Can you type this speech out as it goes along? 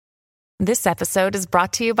This episode is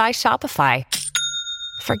brought to you by Shopify.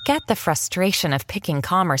 Forget the frustration of picking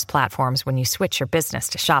commerce platforms when you switch your business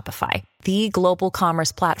to Shopify, the global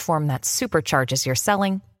commerce platform that supercharges your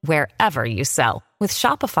selling wherever you sell. With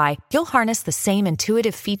Shopify, you'll harness the same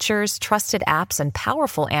intuitive features, trusted apps, and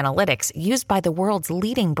powerful analytics used by the world's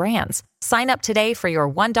leading brands. Sign up today for your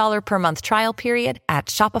 $1 per month trial period at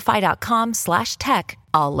shopify.com/tech,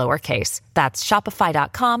 all lowercase. That's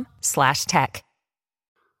shopify.com/tech.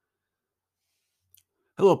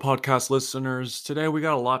 Hello, podcast listeners. Today we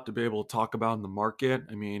got a lot to be able to talk about in the market.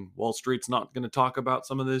 I mean, Wall Street's not going to talk about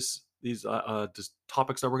some of these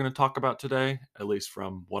topics that we're going to talk about today, at least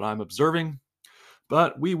from what I'm observing.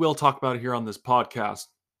 But we will talk about it here on this podcast.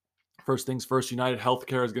 First things first, United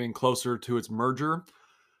Healthcare is getting closer to its merger.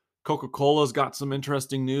 Coca Cola's got some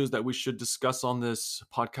interesting news that we should discuss on this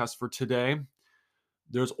podcast for today.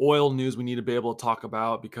 There's oil news we need to be able to talk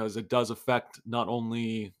about because it does affect not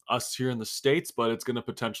only us here in the States, but it's going to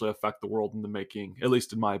potentially affect the world in the making, at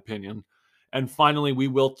least in my opinion. And finally, we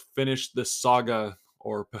will finish this saga,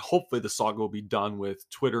 or hopefully the saga will be done with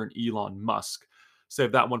Twitter and Elon Musk.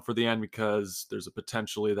 Save that one for the end because there's a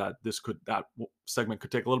potentially that that segment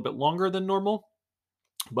could take a little bit longer than normal.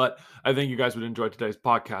 But I think you guys would enjoy today's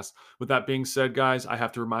podcast. With that being said, guys, I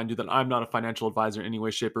have to remind you that I'm not a financial advisor in any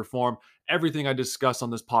way, shape, or form. Everything I discuss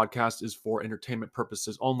on this podcast is for entertainment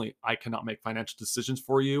purposes only. I cannot make financial decisions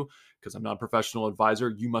for you because I'm not a professional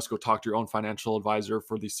advisor. You must go talk to your own financial advisor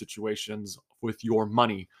for these situations with your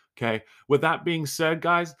money. Okay. With that being said,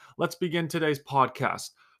 guys, let's begin today's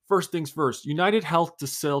podcast. First things first, United Health to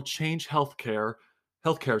sell Change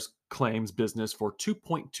Healthcare's claims business for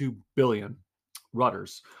 $2.2 billion.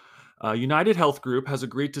 Reuters. United Health Group has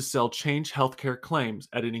agreed to sell Change Healthcare claims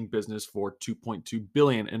editing business for $2.2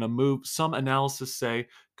 billion in a move some analysts say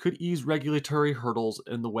could ease regulatory hurdles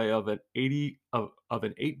in the way of an $8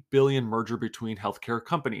 billion merger between healthcare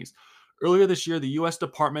companies. Earlier this year, the U.S.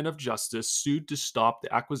 Department of Justice sued to stop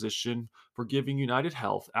the acquisition for giving United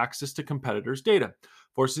Health access to competitors' data,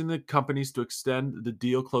 forcing the companies to extend the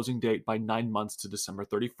deal closing date by 9 months to December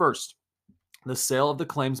 31st. The sale of the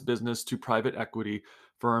claims business to private equity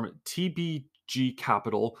firm TBG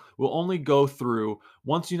Capital will only go through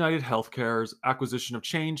once United Healthcare's acquisition of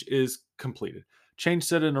Change is completed. Change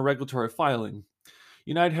said in a regulatory filing,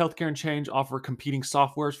 United Healthcare and Change offer competing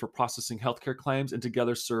softwares for processing healthcare claims and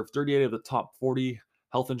together serve 38 of the top 40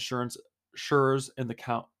 health insurance insurers in the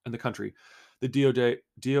country. The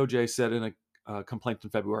DOJ said in a complaint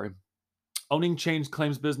in February. Owning Change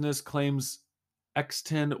claims business claims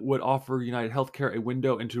X10 would offer United Healthcare a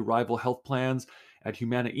window into rival health plans at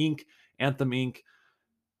Humana Inc., Anthem Inc.,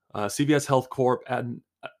 CVS Health Corp., and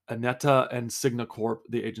Aneta and Cigna Corp.,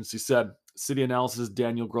 the agency said. City Analysis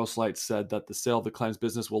Daniel Grosslight said that the sale of the claims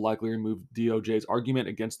business will likely remove DOJ's argument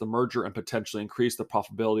against the merger and potentially increase the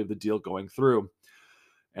profitability of the deal going through.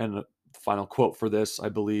 And the final quote for this, I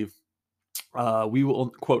believe, we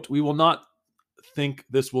will not think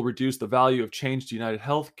this will reduce the value of Change to United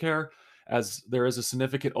Healthcare, as there is a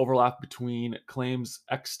significant overlap between claims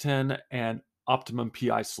X10 and Optimum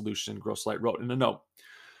PI solution, Grosslight wrote in a note.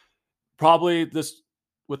 Probably this,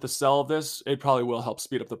 with the sale of this, it probably will help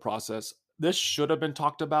speed up the process. This should have been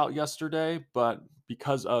talked about yesterday, but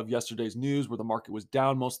because of yesterday's news where the market was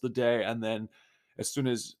down most of the day, and then as soon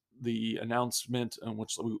as the announcement,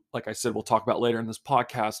 which, like I said, we'll talk about later in this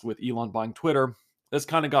podcast with Elon buying Twitter, this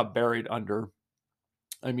kind of got buried under,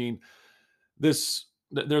 I mean, there's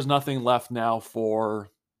nothing left now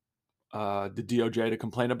for the DOJ to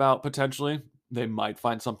complain about, potentially. They might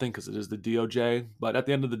find something because it is the DOJ. But at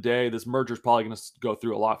the end of the day, this merger is probably going to go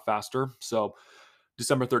through a lot faster. So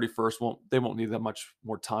December 31st, they won't need that much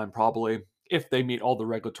more time, probably, if they meet all the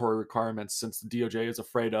regulatory requirements, since the DOJ is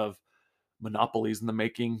afraid of monopolies in the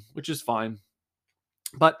making, which is fine.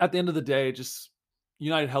 But at the end of the day, just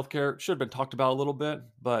United Healthcare should have been talked about a little bit.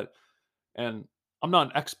 And I'm not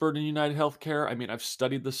an expert in United Healthcare. I mean, I've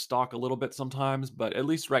studied the stock a little bit sometimes, but at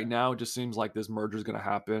least right now, it just seems like this merger is going to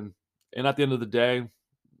happen. And at the end of the day,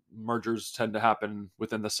 mergers tend to happen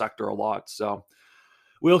within the sector a lot. So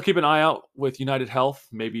we'll keep an eye out with United Health.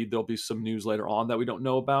 Maybe there'll be some news later on that we don't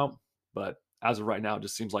know about. But as of right now, it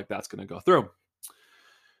just seems like that's going to go through.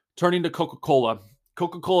 Turning to Coca Cola.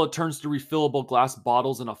 Coca Cola turns to refillable glass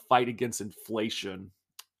bottles in a fight against inflation.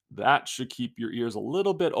 That should keep your ears a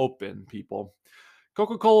little bit open, people.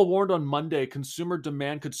 Coca Cola warned on Monday consumer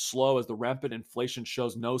demand could slow as the rampant inflation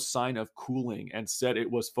shows no sign of cooling, and said it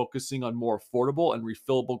was focusing on more affordable and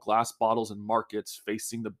refillable glass bottles in markets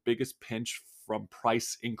facing the biggest pinch from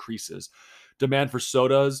price increases. Demand for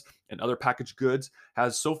sodas and other packaged goods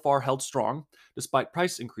has so far held strong despite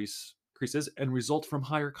price increases increases and result from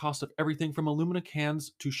higher costs of everything from aluminum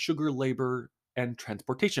cans to sugar, labor, and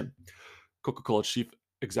transportation. Coca Cola Chief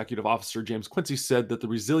Executive Officer James Quincy said that the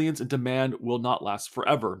resilience in demand will not last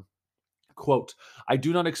forever. Quote, I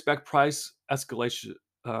do not expect price escalation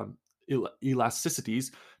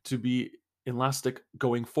elasticities to be elastic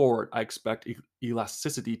going forward. I expect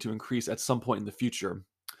elasticity to increase at some point in the future.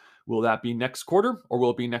 Will that be next quarter or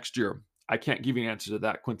will it be next year? I can't give you an answer to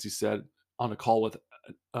that, Quincy said on a call with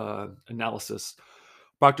Analysis.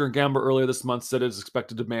 Procter & Gamble earlier this month said it is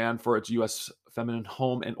expected demand for its U.S. feminine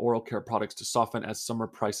home and oral care products to soften as summer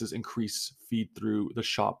prices increase feed through the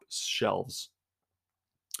shop shelves.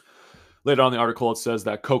 Later on in the article, it says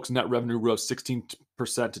that Coke's net revenue rose 16% to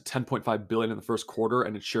 $10.5 billion in the first quarter,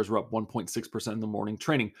 and its shares were up 1.6% in the morning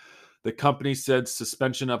trading. The company said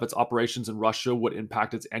suspension of its operations in Russia would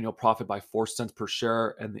impact its annual profit by 4 cents per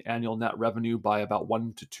share and the annual net revenue by about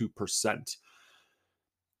 1 to 2%.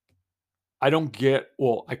 I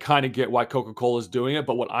kind of get why Coca Cola is doing it,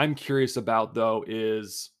 but what I'm curious about, though,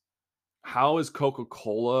 is how is Coca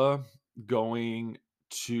Cola going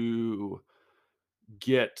to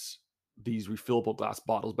get these refillable glass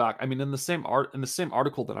bottles back? I mean, in the same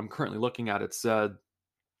article that I'm currently looking at, it said,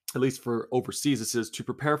 at least for overseas, it says to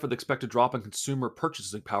prepare for the expected drop in consumer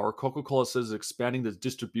purchasing power, Coca-Cola says it's expanding the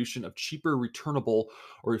distribution of cheaper returnable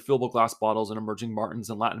or refillable glass bottles in emerging markets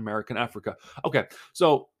in Latin America and Africa. Okay,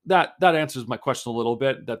 so that answers my question a little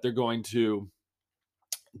bit, that they're going to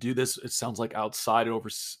do this. It sounds like outside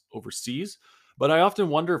overseas, but I often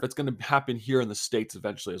wonder if it's going to happen here in the States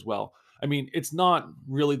eventually as well. I mean, it's not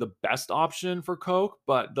really the best option for Coke,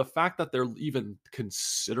 but the fact that they're even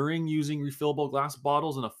considering using refillable glass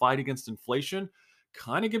bottles in a fight against inflation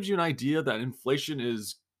kind of gives you an idea that inflation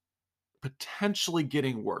is potentially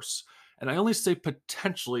getting worse. And I only say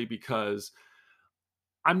potentially because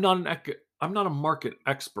I'm not a market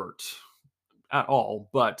expert at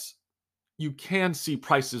all, but you can see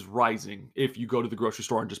prices rising if you go to the grocery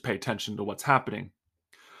store and just pay attention to what's happening.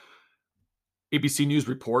 ABC News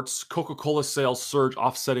reports Coca-Cola sales surge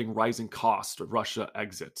offsetting rising costs of Russia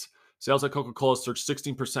exit. Sales at Coca-Cola surged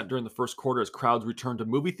 16% during the first quarter as crowds returned to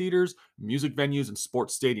movie theaters, music venues, and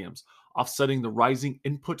sports stadiums, offsetting the rising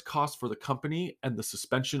input costs for the company and the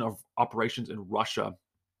suspension of operations in Russia.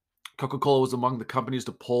 Coca-Cola was among the companies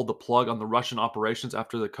to pull the plug on the Russian operations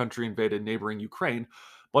after the country invaded neighboring Ukraine.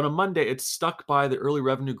 But on Monday, it stuck by the early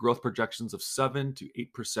revenue growth projections of 7 to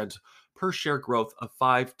 8% per share growth of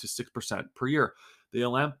 5 to 6% per year.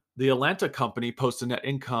 The Atlanta company posted net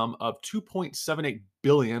income of 2.78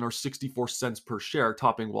 billion or 64 cents per share,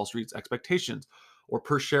 topping Wall Street's expectations, or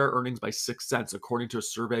per share earnings by 6 cents, according to a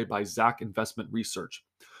survey by Zacks Investment Research.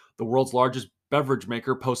 The world's largest beverage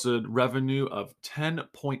maker posted revenue of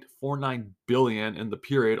 10.49 billion in the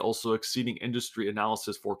period, also exceeding industry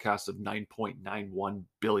analysis forecasts of 9.91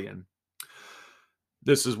 billion.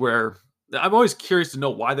 This is where I'm always curious to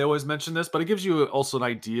know why they always mention this, but it gives you also an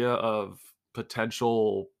idea of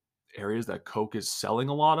potential areas that Coke is selling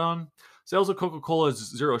a lot on. Sales of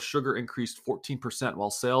Coca-Cola's zero sugar increased 14%,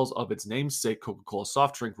 while sales of its namesake Coca-Cola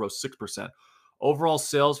soft drink rose 6%. Overall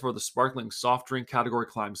sales for the sparkling soft drink category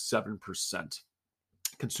climbed 7%.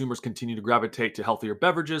 Consumers continue to gravitate to healthier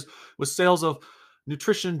beverages, with sales of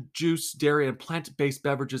nutrition, juice, dairy, and plant-based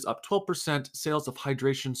beverages up 12%. Sales of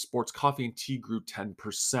hydration, sports coffee, and tea grew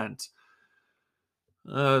 10%.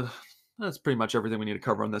 Uh, that's pretty much everything we need to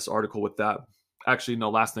cover on this article with that. Actually, no,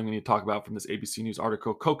 last thing we need to talk about from this ABC News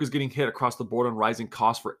article. Coke is getting hit across the board on rising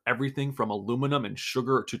costs for everything from aluminum and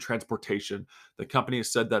sugar to transportation. The company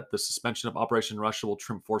has said that the suspension of Operation Russia will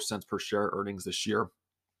trim 4 cents per share earnings this year.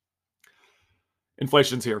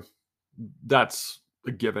 Inflation's here. That's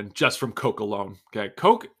a given just from Coke alone. Okay.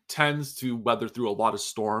 Coke tends to weather through a lot of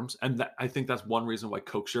storms. And I think that's one reason why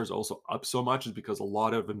Coke shares are also up so much, is because a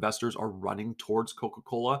lot of investors are running towards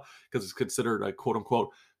Coca-Cola because it's considered a quote unquote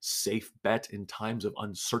safe bet in times of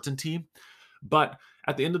uncertainty. But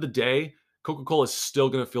at the end of the day, Coca-Cola is still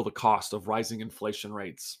going to feel the cost of rising inflation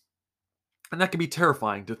rates. And that can be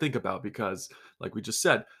terrifying to think about because, like we just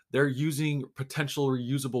said, they're using potential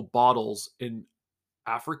reusable bottles in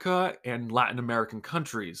Africa and Latin American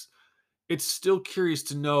countries. It's still curious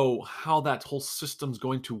to know how that whole system's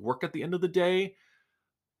going to work at the end of the day,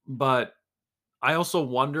 but I also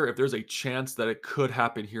wonder if there's a chance that it could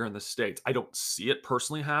happen here in the States. I don't see it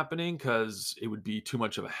personally happening because it would be too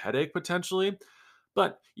much of a headache potentially,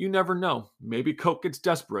 but you never know. Maybe Coke gets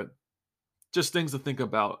desperate. Just things to think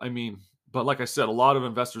about. I mean, but like I said, a lot of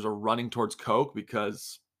investors are running towards Coke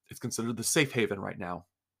because it's considered the safe haven right now.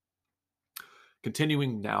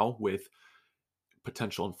 Continuing now with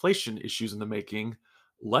potential inflation issues in the making,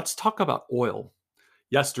 let's talk about oil.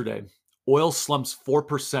 Yesterday, Oil slumps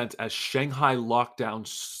 4% as Shanghai lockdown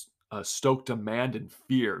stoke demand and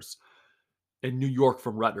fears. In New York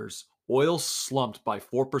from Reuters, oil slumped by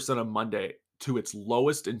 4% on Monday to its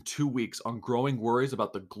lowest in 2 weeks on growing worries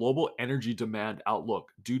about the global energy demand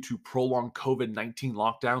outlook due to prolonged COVID-19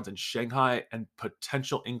 lockdowns in Shanghai and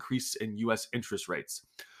potential increase in U.S. interest rates.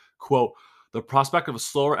 Quote, the prospect of a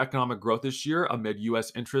slower economic growth this year amid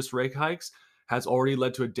U.S. interest rate hikes has already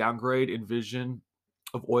led to a downgrade in vision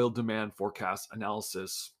of oil demand forecast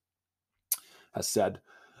analysis, has said.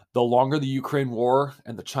 The longer the Ukraine war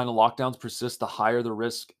and the China lockdowns persist, the higher the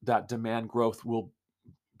risk that demand growth will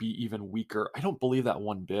be even weaker. I don't believe that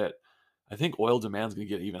one bit. I think oil demand is going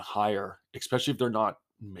to get even higher, especially if they're not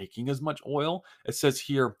making as much oil. It says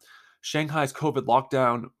here Shanghai's COVID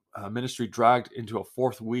lockdown ministry dragged into a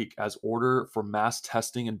fourth week as order for mass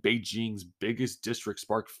testing in Beijing's biggest district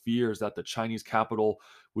sparked fears that the Chinese capital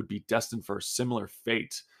would be destined for a similar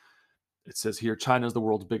fate. It says here China is the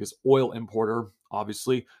world's biggest oil importer.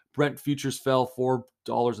 Obviously, Brent futures fell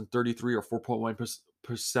 $4.33 or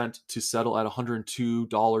 4.1% to settle at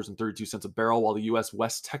 $102.32 a barrel, while the U.S.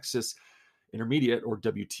 West Texas Intermediate or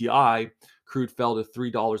WTI crude fell to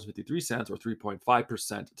 $3.53 or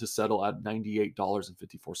 3.5% to settle at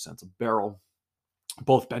 $98.54 a barrel.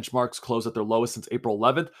 Both benchmarks closed at their lowest since April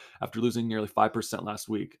 11th after losing nearly 5% last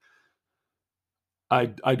week.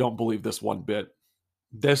 I don't believe this one bit.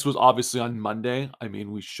 This was obviously on Monday. I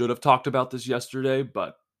mean, we should have talked about this yesterday,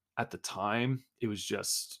 but at the time, it was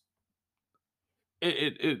just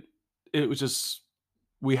it was just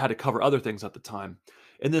we had to cover other things at the time.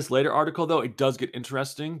 In this later article, though, it does get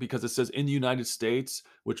interesting because it says in the United States,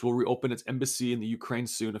 which will reopen its embassy in the Ukraine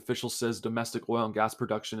soon, official says domestic oil and gas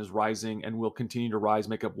production is rising and will continue to rise,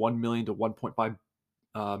 make up 1 million to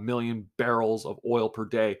 1.5 million barrels of oil per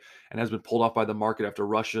day, and has been pulled off by the market after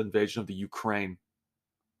Russia's invasion of the Ukraine.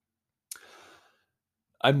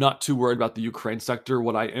 I'm not too worried about the Ukraine sector.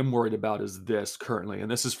 What I am worried about is this currently,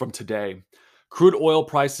 and this is from today. Crude oil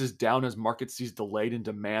prices down as market sees delayed in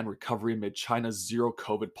demand recovery amid China's zero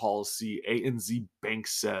COVID policy, ANZ Bank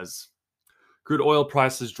says. Crude oil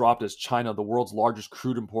prices dropped as China, the world's largest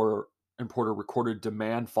crude importer recorded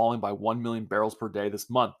demand falling by 1 million barrels per day this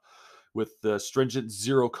month, with the stringent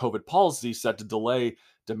zero COVID policy set to delay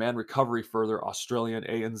demand recovery further, Australian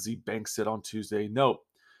ANZ Bank said on Tuesday. Note,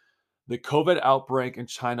 the COVID outbreak in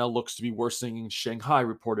China looks to be worsening in Shanghai,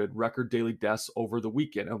 reported record daily deaths over the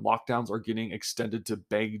weekend, and lockdowns are getting extended to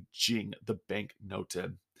Beijing, the bank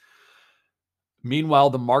noted. Meanwhile,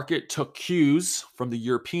 the market took cues from the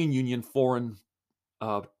European Union foreign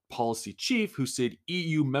policy chief, who said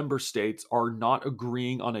EU member states are not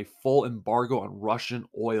agreeing on a full embargo on Russian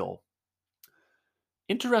oil.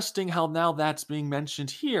 Interesting how now that's being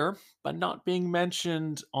mentioned here, but not being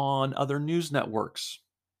mentioned on other news networks.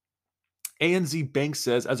 ANZ Bank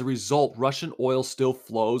says as a result, Russian oil still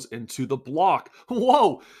flows into the bloc.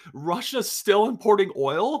 Whoa, Russia's still importing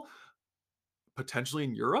oil? Potentially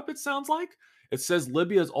in Europe, it sounds like. It says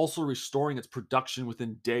Libya is also restoring its production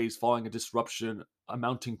within days following a disruption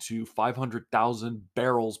amounting to 500,000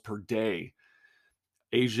 barrels per day.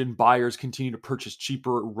 Asian buyers continue to purchase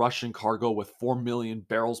cheaper Russian cargo with 4 million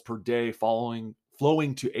barrels per day flowing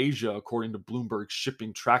to Asia, according to Bloomberg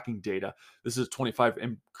shipping tracking data. This is a 25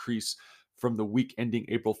 increase from the week ending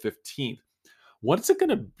April 15th. What's it going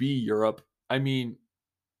to be, Europe? I mean,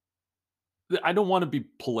 I don't want to be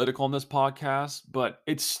political on this podcast, but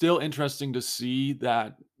it's still interesting to see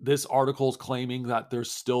that this article is claiming that there's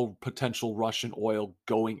still potential Russian oil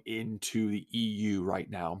going into the EU right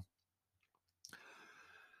now.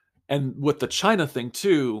 And with the China thing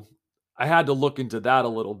too, I had to look into that a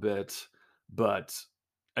little bit, but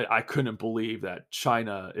I couldn't believe that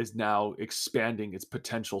China is now expanding its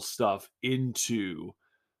potential stuff into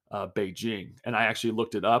Beijing. And I actually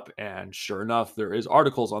looked it up, and sure enough, there is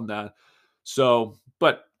articles on that. So,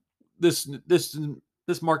 but this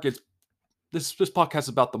market, this podcast is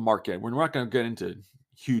about the market. We're not going to get into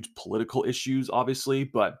huge political issues, obviously,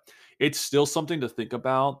 but it's still something to think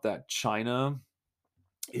about that China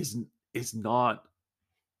is not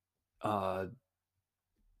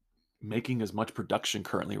making as much production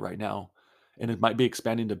currently right now, and it might be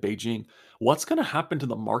expanding to Beijing. What's going to happen to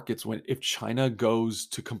the markets if China goes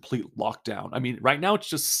to complete lockdown? I mean, right now it's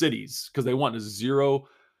just cities because they want a zero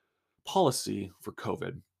policy for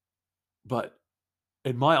COVID. But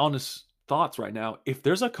in my honest thoughts right now, if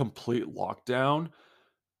there's a complete lockdown,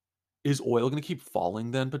 is oil going to keep falling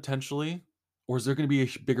then potentially? Or is there going to be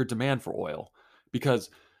a bigger demand for oil? Because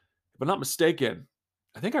if I'm not mistaken,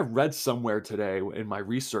 I think I read somewhere today in my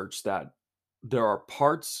research that there are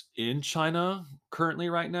parts in China currently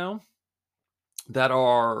right now that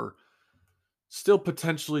are still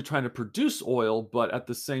potentially trying to produce oil, but at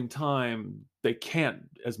the same time, they can't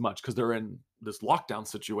as much because they're in this lockdown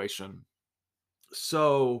situation.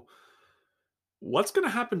 So, what's going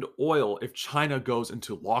to happen to oil if China goes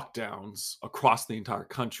into lockdowns across the entire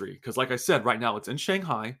country? Because, like I said, right now it's in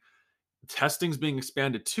Shanghai, testing's being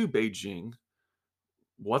expanded to Beijing.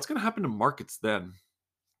 What's going to happen to markets then?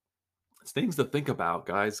 It's things to think about,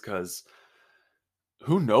 guys, because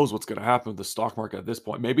who knows what's going to happen with the stock market at this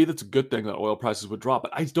point? Maybe that's a good thing that oil prices would drop,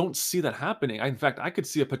 but I don't see that happening. In fact, I could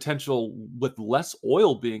see a potential with less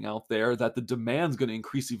oil being out there that the demand's going to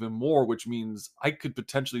increase even more, which means I could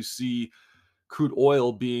potentially see crude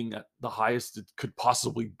oil being at the highest it could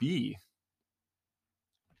possibly be.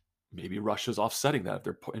 Maybe Russia's offsetting that if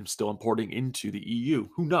they're still importing into the EU.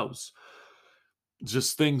 Who knows?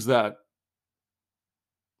 Just things that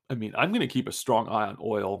I'm going to keep a strong eye on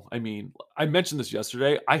oil. I mentioned this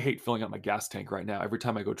yesterday. I hate filling up my gas tank right now every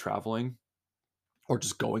time I go traveling or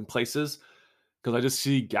just going places because I just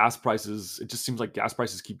see gas prices. It just seems like gas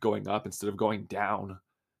prices keep going up instead of going down.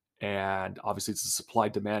 And obviously, it's a supply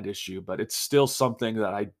demand issue, but it's still something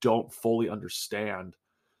that I don't fully understand.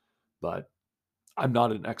 But I'm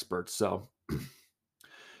not an expert. So,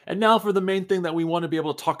 and now for the main thing that we want to be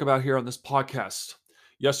able to talk about here on this podcast.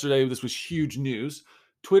 Yesterday, this was huge news.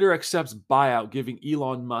 Twitter accepts buyout, giving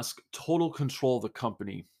Elon Musk total control of the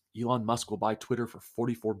company. Elon Musk will buy Twitter for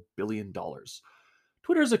 $44 billion.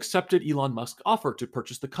 Twitter has accepted Elon Musk's offer to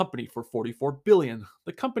purchase the company for $44 billion.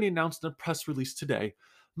 The company announced in a press release today.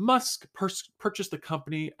 Musk purchased the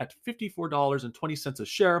company at $54.20 a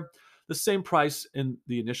share, the same price in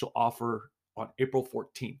the initial offer on April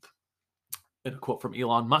 14th. In a quote from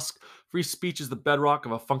Elon Musk, free speech is the bedrock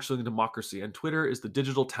of a functioning democracy, and Twitter is the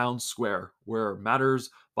digital town square where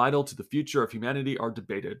matters vital to the future of humanity are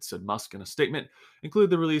debated, said Musk in a statement.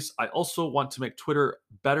 Including the release, I also want to make Twitter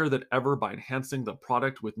better than ever by enhancing the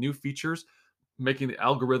product with new features, making the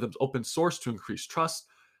algorithms open source to increase trust,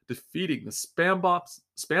 defeating the spam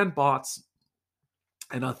bots,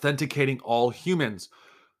 and authenticating all humans.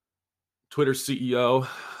 Twitter CEO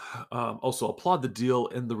also applaud the deal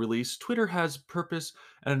in the release. Twitter has purpose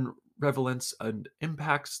and relevance and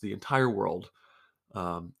impacts the entire world.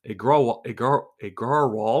 Agarwal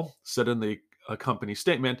said in the company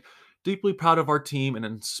statement, deeply proud of our team and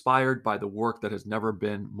inspired by the work that has never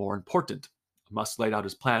been more important. Musk laid out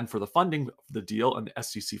his plan for the funding of the deal in the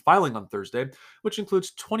SEC filing on Thursday, which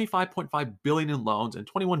includes $25.5 billion in loans and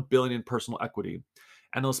 $21 billion in personal equity.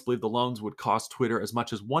 Analysts believe the loans would cost Twitter as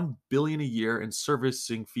much as $1 billion a year in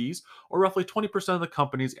servicing fees, or roughly 20% of the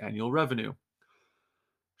company's annual revenue.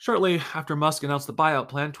 Shortly after Musk announced the buyout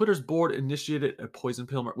plan, Twitter's board initiated a poison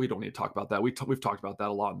pill. We don't need to talk about that. We've talked about that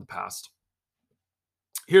a lot in the past.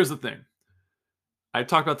 Here's the thing. I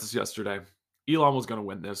talked about this yesterday. Elon was going to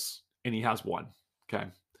win this, and he has won. Okay.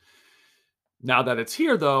 Now that it's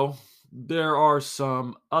here, though, there are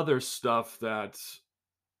some other stuff that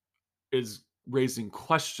is raising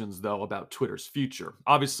questions, though, about Twitter's future.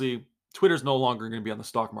 Obviously, Twitter's no longer going to be on the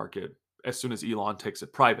stock market as soon as Elon takes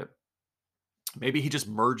it private. Maybe he just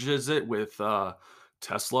merges it with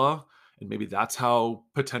Tesla, and maybe that's how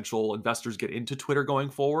potential investors get into Twitter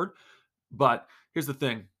going forward. But here's the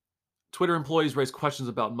thing. Twitter employees raised questions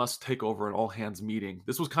about Musk's takeover in all-hands meeting.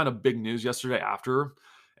 This was kind of big news yesterday after,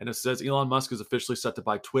 and it says Elon Musk is officially set to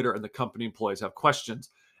buy Twitter, and the company employees have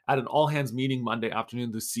questions. At an all-hands meeting Monday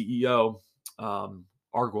afternoon, the CEO,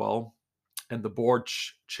 Argwell, and the board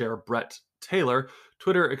chair, Brett Taylor,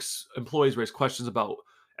 Twitter employees raised questions about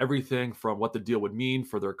everything from what the deal would mean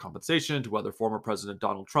for their compensation to whether former President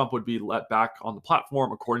Donald Trump would be let back on the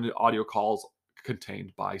platform, according to audio calls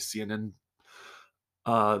contained by CNN.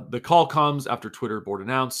 The call comes after Twitter board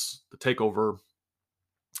announced the takeover.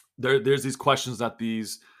 There's these questions that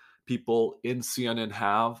these people in CNN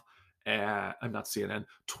have, and I'm not CNN,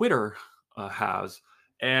 Twitter has.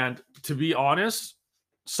 And to be honest,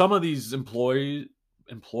 some of these employees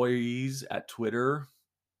at Twitter,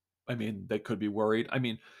 they could be worried.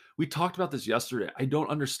 We talked about this yesterday. I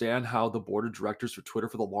don't understand how the board of directors for Twitter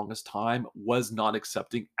for the longest time was not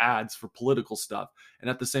accepting ads for political stuff. And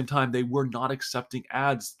at the same time, they were not accepting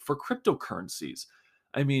ads for cryptocurrencies.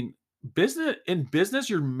 Business,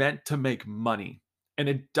 you're meant to make money. And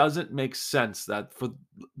it doesn't make sense that for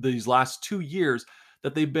these last 2 years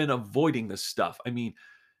that they've been avoiding this stuff.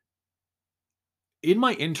 In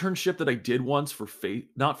my internship that I did once for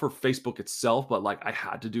not for Facebook itself, but like I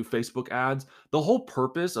had to do Facebook ads. The whole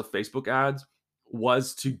purpose of Facebook ads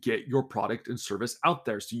was to get your product and service out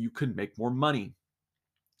there so you could make more money.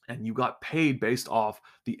 And you got paid based off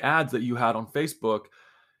the ads that you had on Facebook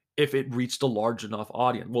if it reached a large enough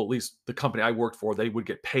audience. Well, at least the company I worked for, they would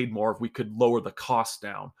get paid more if we could lower the cost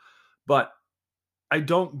down. But I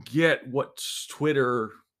don't get what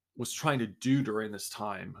Twitter was trying to do during this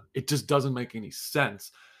time. It just doesn't make any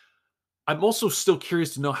sense. I'm also still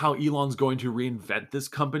curious to know how Elon's going to reinvent this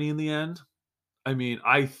company in the end. I mean,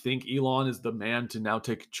 I think Elon is the man to now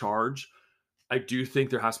take charge. I do think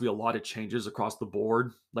there has to be a lot of changes across the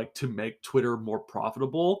board, like to make Twitter more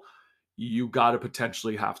profitable. You got to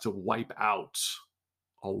potentially have to wipe out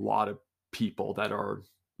a lot of people that are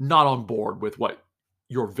not on board with what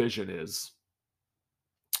your vision is.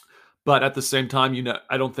 But at the same time,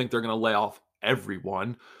 I don't think they're going to lay off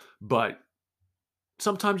everyone, but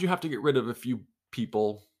sometimes you have to get rid of a few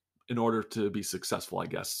people in order to be successful, I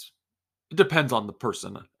guess. It depends on the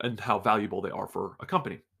person and how valuable they are for a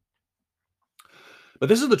company. But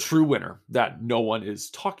this is the true winner that no one is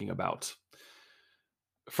talking about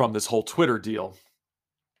from this whole Twitter deal.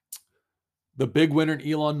 The big winner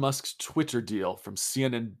in Elon Musk's Twitter deal from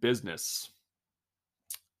CNN Business.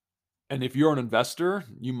 And if you're an investor,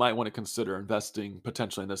 you might want to consider investing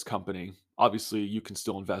potentially in this company. Obviously, you can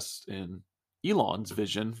still invest in Elon's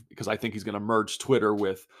vision because I think he's going to merge Twitter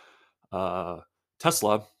with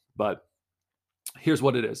Tesla. But here's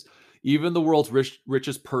what it is. Even the world's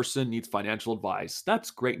richest person needs financial advice. That's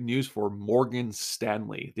great news for Morgan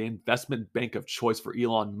Stanley, the investment bank of choice for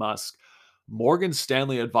Elon Musk. Morgan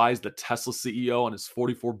Stanley advised the Tesla CEO on his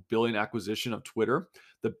 $44 billion acquisition of Twitter.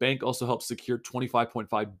 The bank also helped secure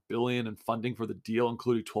 $25.5 billion in funding for the deal,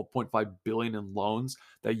 including $12.5 billion in loans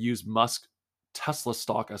that use Musk Tesla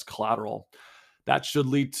stock as collateral. That should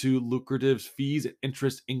lead to lucrative fees and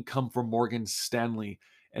interest income for Morgan Stanley.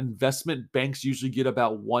 Investment banks usually get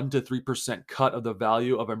about 1 to 3% cut of the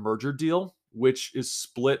value of a merger deal, which is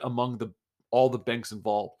split among all the banks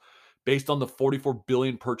involved. Based on the $44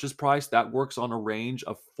 billion purchase price, that works on a range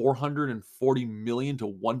of $440 million to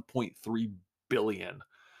 $1.3 billion.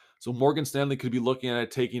 So Morgan Stanley could be looking at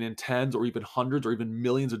taking in tens or even hundreds or even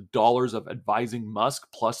millions of dollars of advising Musk,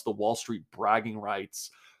 plus the Wall Street bragging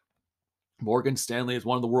rights. Morgan Stanley is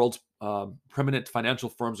one of the world's preeminent financial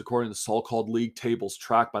firms, according to so-called league tables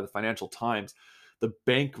tracked by the Financial Times. The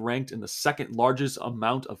bank ranked in the second largest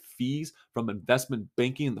amount of fees from investment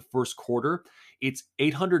banking in the first quarter. It's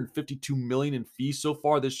 $852 million in fees so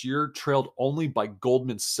far this year, trailed only by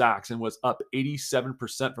Goldman Sachs, and was up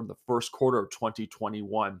 87% from the first quarter of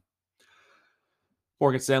 2021.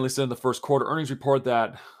 Morgan Stanley said in the first quarter earnings report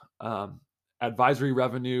that advisory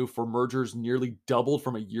revenue for mergers nearly doubled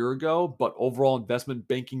from a year ago, but overall investment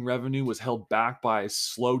banking revenue was held back by a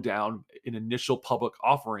slowdown in initial public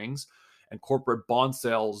offerings and corporate bond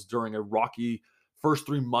sales during a rocky first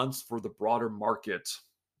 3 months for the broader market.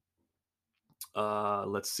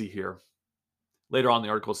 Let's see here. Later on, the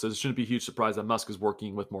article says it shouldn't be a huge surprise that Musk is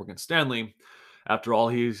working with Morgan Stanley. After all,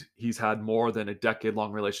 he's had more than a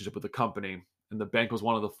decade-long relationship with the company. And the bank was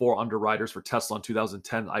one of the 4 underwriters for Tesla in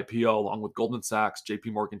 2010 IPO, along with Goldman Sachs,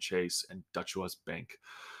 JP Morgan Chase, and Dutch US Bank.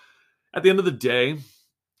 At the end of the day,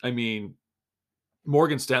 I mean,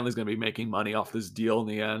 Morgan Stanley's going to be making money off this deal in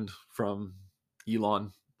the end from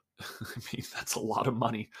Elon. I mean, that's a lot of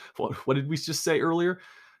money. What did we just say earlier?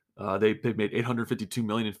 They've made $852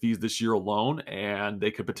 million in fees this year alone, and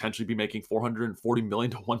they could potentially be making $440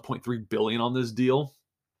 million to $1.3 billion on this deal.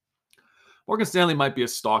 Morgan Stanley might be a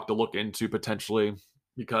stock to look into potentially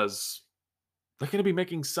because they're going to be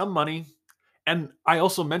making some money. And I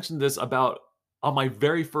also mentioned this about on my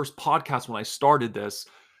very first podcast when I started this.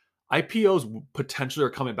 IPOs potentially are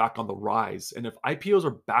coming back on the rise. And if IPOs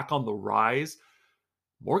are back on the rise,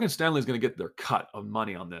 Morgan Stanley is going to get their cut of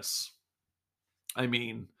money on this. I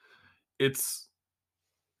mean, it's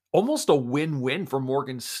almost a win-win for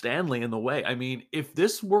Morgan Stanley in the way. I mean, if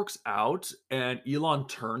this works out and Elon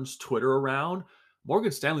turns Twitter around,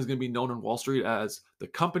 Morgan Stanley is going to be known on Wall Street as the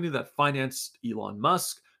company that financed Elon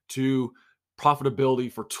Musk to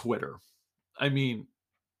profitability for Twitter. I mean,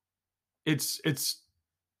 it's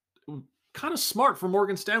kind of smart for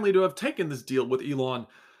Morgan Stanley to have taken this deal with Elon.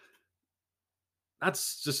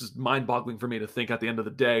 That's just mind-boggling for me to think at the end of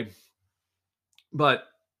the day. But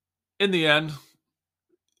in the end,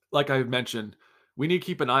 like I mentioned, we need to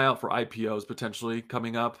keep an eye out for IPOs potentially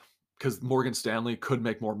coming up because Morgan Stanley could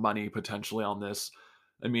make more money potentially on this.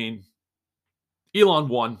 I mean, Elon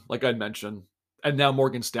won, like I mentioned, and now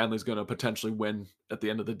Morgan Stanley is going to potentially win at the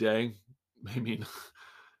end of the day. I mean,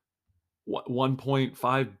 1.5,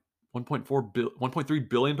 1.4, 1.3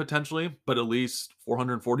 billion potentially, but at least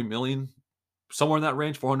 440 million, somewhere in that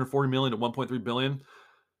range, 440 million to 1.3 billion.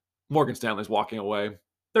 Morgan Stanley's walking away.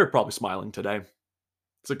 They're probably smiling today.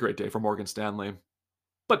 It's a great day for Morgan Stanley.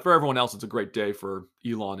 But for everyone else, it's a great day for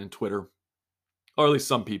Elon and Twitter, or at least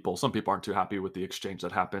some people. Some people aren't too happy with the exchange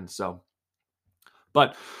that happened. So,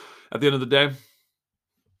 but at the end of the day,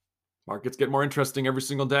 markets get more interesting every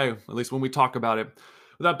single day, at least when we talk about it.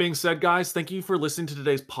 With that being said, guys, thank you for listening to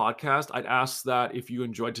today's podcast. I'd ask that if you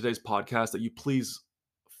enjoyed today's podcast, that you please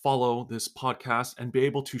follow this podcast and be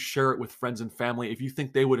able to share it with friends and family if you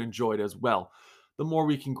think they would enjoy it as well. The more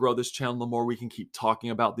we can grow this channel, the more we can keep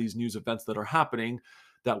talking about these news events that are happening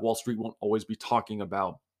that Wall Street won't always be talking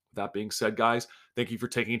about. That being said, guys, thank you for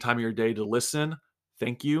taking time of your day to listen.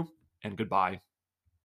 Thank you and goodbye.